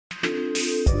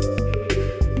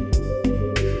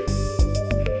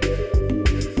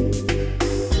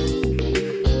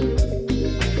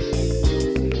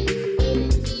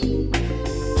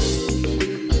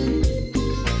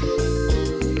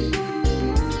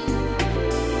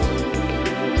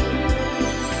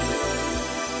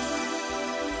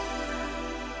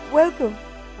Welcome.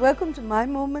 Welcome to my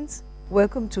moments.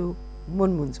 Welcome to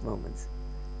Moonmoon's Moments.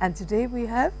 And today we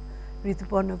have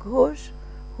Rituparno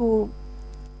who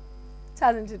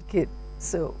talented kid,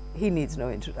 so he needs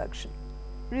no introduction.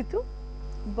 Ritu,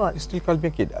 but you still call me a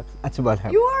kid.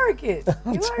 you are a kid.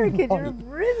 You are a kid. You're a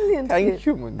brilliant kid. Thank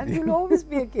you, Mundi. And you'll always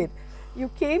be a kid. You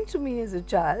came to me as a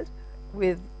child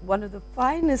with one of the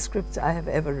finest scripts I have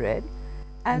ever read.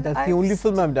 And that's the only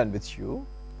film I've done with you.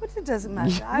 But it doesn't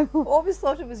matter. I've always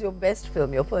thought it was your best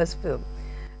film, your first film.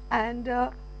 And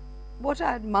what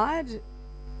I admired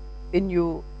in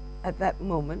you at that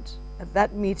moment, at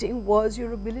that meeting, was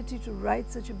your ability to write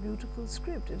such a beautiful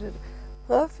script. It had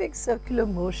perfect circular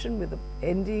motion with an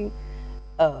ending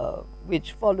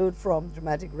which followed from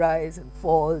dramatic rise and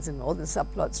falls and all the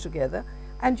subplots together.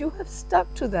 And you have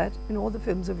stuck to that in all the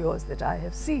films of yours that I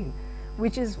have seen,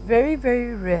 which is very,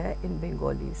 very rare in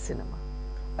Bengali cinema.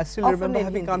 I still remember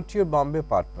having come to your Bombay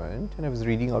apartment and I was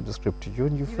reading out the script to you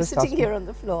and you were first sitting here on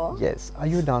the floor. Yes. Are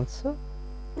you a dancer?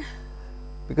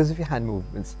 Because of your hand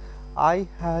movements. I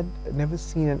had never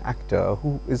seen an actor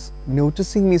who is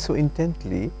noticing me so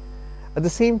intently, at the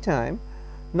same time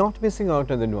not missing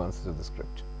out on the nuances of the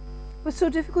script. It was so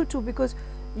difficult too because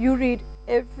you read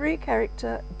every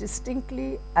character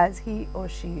distinctly as he or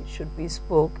she should be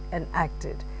spoke and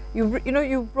acted.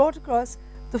 You brought across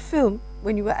the film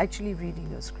when you were actually reading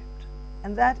your script.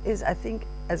 And that is, I think,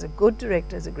 as a good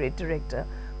director, as a great director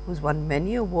who's won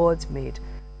many awards, made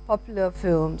popular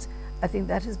films, I think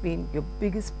that has been your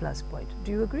biggest plus point.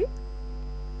 Do you agree?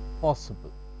 Possible.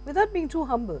 Without being too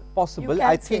humble. Possible.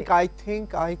 I think I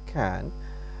can.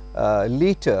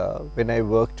 Later, when I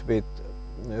worked with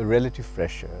relative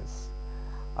freshers,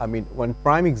 I mean, one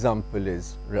prime example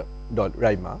is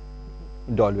Raima,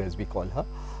 Dolly as we call her.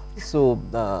 So,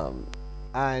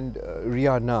 and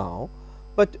Ria now,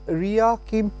 but Ria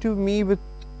came to me with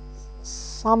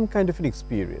some kind of an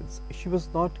experience. She was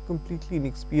not completely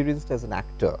inexperienced as an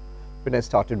actor when I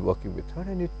started working with her,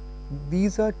 and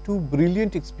these are two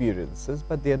brilliant experiences,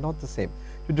 but they are not the same.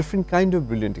 Two different kind of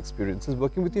brilliant experiences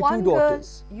working with your two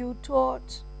daughters. One girl you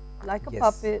taught like a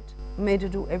puppet, made her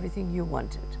do everything you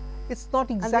wanted. It's not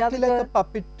exactly like a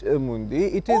puppet, Mundi.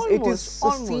 It is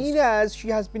seen as she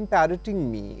has been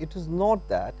parroting me. It is not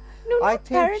that. No, not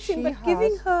parroting, but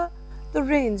giving her the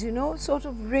reins, you know, sort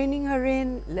of reining her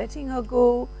in, letting her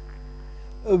go.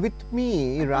 With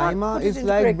me, Raima is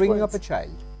like bringing up a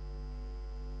child.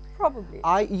 Probably.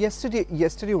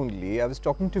 Yesterday only, I was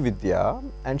talking to Vidya,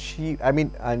 and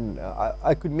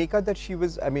I could make out that she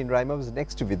was, Raima was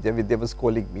next to Vidya. Vidya was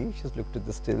calling me. She's looked at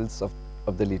the stills of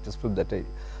the latest film that I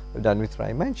have done with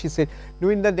Raima, and she said, no,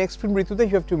 in the next film, Ritu, you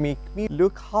have to make me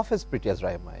look half as pretty as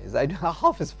Raima is.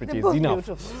 Half as pretty is enough.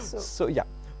 Beautiful, so yeah.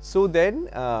 So then,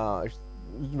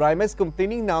 Raima is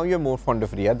complaining, now you're more fond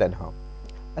of Ria than her.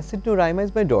 I said, no, Raima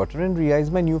is my daughter and Ria is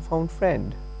my newfound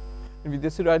friend. And Vidya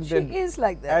said, she is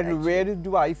like that. And actually, where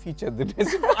do I feature the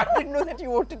dress? I didn't know that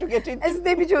you wanted to get into. As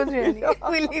Devi Chaudhary,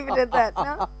 we'll leave it at that.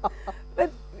 No?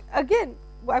 But again,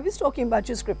 I was talking about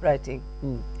your script writing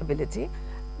ability.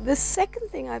 The second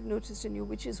thing I've noticed in you,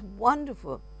 which is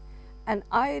wonderful, and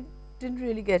I didn't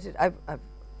really get it. I've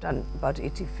done about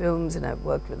 80 films and I've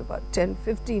worked with about 10,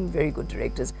 15 very good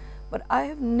directors, but I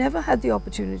have never had the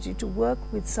opportunity to work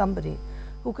with somebody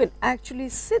who can actually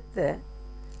sit there,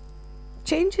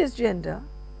 change his gender,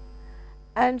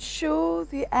 and show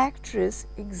the actress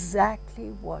exactly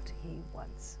what he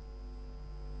wants,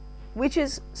 which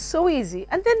is so easy,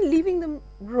 and then leaving them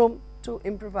room to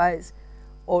improvise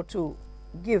or to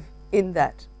give in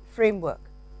that framework.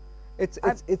 It's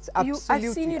absolutely.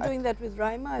 I've seen you doing that with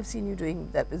Raima, I've seen you doing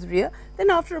that with Ria. Then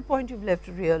after a point you've left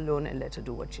Ria alone and let her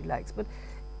do what she likes. But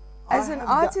as an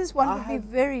artist, one would be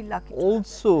very lucky.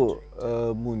 Also,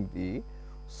 Mundi,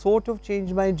 sort of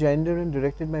changed my gender and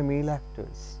directed my male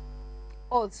actors.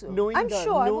 Also, knowing I'm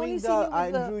sure I've only seen you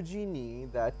with the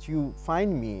androgyny that you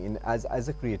find me in as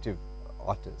a creative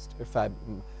artist.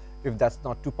 If that's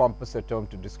not too pompous a term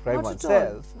to describe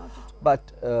oneself, but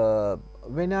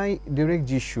when I direct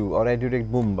Jishu or I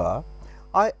direct Mumba,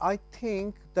 I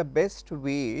think the best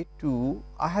way to,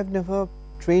 I have never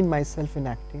trained myself in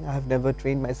acting, I have never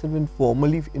trained myself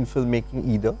formally in filmmaking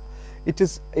either. It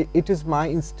is my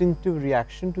instinctive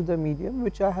reaction to the medium,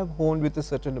 which I have honed with a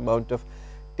certain amount of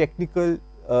technical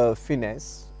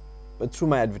finesse through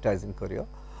my advertising career.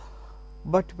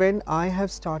 But when I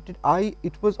have started,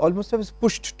 it was almost I was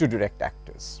pushed to direct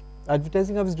actors.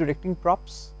 Advertising, I was directing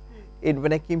props.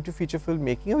 When I came to feature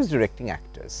filmmaking, I was directing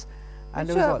actors. And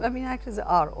sure, actors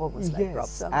are almost like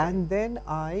props. And then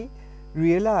I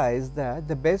realized that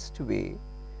the best way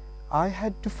I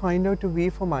had to find out a way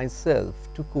for myself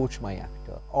to coach my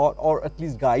actor, or at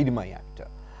least guide my actor.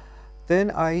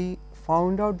 Then I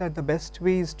found out that the best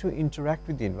way is to interact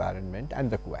with the environment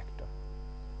and the co-actor.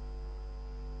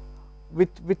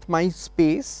 With my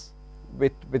space,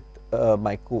 with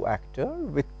my co-actor,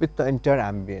 with the entire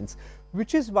ambience,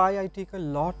 which is why I take a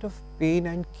lot of pain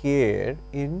and care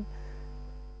in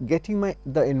getting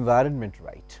the environment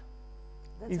right.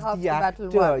 That's If half the the battle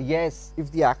actor, won. yes,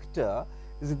 if the actor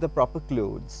is in the proper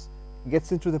clothes,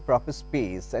 gets into the proper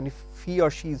space, and if he or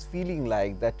she is feeling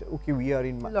like that, okay, we are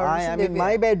in, I am in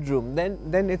my bedroom,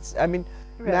 then it's, I mean,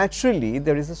 naturally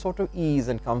there is a sort of ease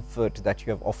and comfort that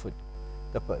you have offered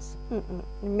the person.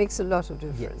 It makes a lot of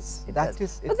difference.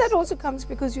 Yes, but that also comes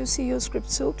because you see your script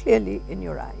so clearly in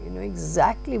your eye. You know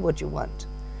exactly what you want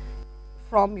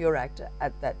from your actor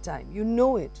at that time. You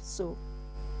know it, so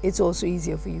it's also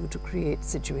easier for you to create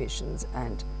situations,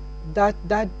 and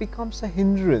that becomes a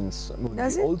hindrance.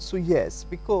 Does it? Also, yes,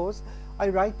 because I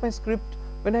write my script.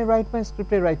 When I write my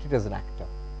script, I write it as an actor.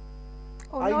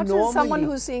 Oh, not as someone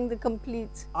who's seeing the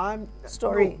complete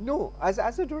story. No, as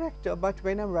a director, but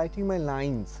when I'm writing my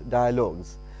lines,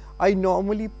 dialogues, I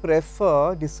normally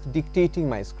prefer dictating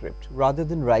my script rather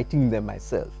than writing them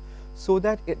myself, so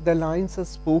that the lines are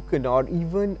spoken or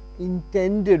even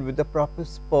intended with the proper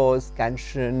pause,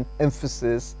 scansion,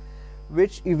 emphasis,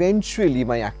 which eventually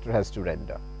my actor has to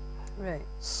render. Right.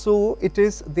 So it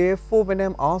is therefore when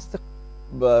I'm asked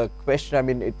the question, I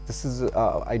mean, this is,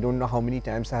 I don't know how many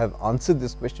times I have answered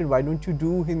this question, why don't you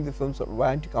do Hindi films, or why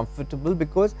aren't you comfortable?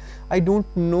 Because I don't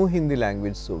know Hindi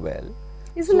language so well.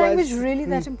 Is the language really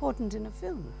that important in a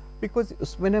film? Because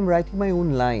when I'm writing my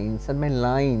own lines, and my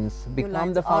lines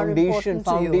become the foundation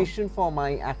for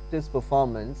my actor's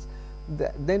performance,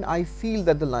 then I feel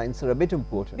that the lines are a bit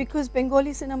important. Because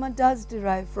Bengali cinema does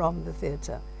derive from the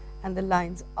theatre, and the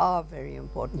lines are very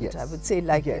important. Yes. I would say,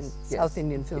 like in South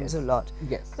Indian films a lot.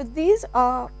 Yes. But these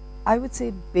are, I would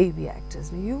say, baby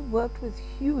actors. Now, you worked with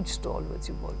huge stalwarts.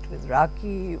 You worked with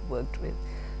Rakhi, you worked with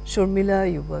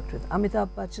Shurmila, you worked with Amitabh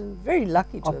Bachchan. Very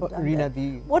lucky to have done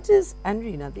that. What is, and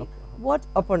Reena Di, what,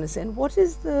 Aparna Sen, what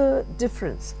is the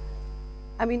difference?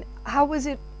 I mean, how was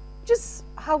it,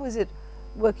 how was it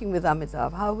working with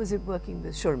Amitabh? How was it working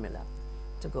with Shurmila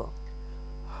to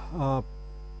go?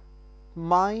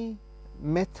 My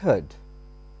method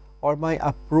or my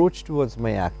approach towards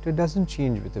my actor doesn't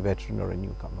change with a veteran or a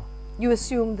newcomer. You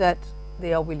assume that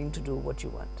they are willing to do what you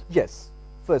want? Yes,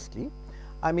 firstly.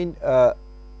 I mean,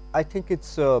 I think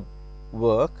it's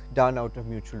work done out of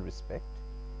mutual respect.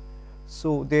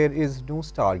 So there is no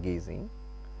stargazing.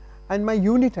 And my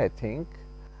unit, I think...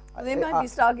 They might be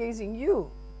stargazing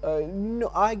you. No,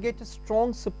 I get a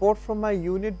strong support from my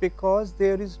unit because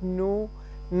there is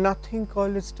nothing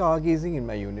called as stargazing in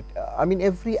my unit. I mean,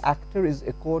 every actor is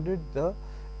accorded the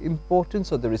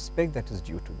importance or the respect that is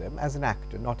due to them as an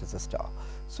actor, not as a star.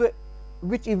 So,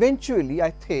 which eventually,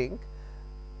 I think,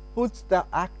 puts the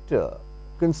actor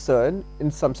concerned in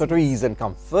some sort of ease and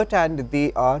comfort, and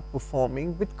they are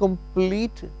performing with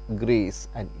complete grace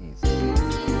and ease.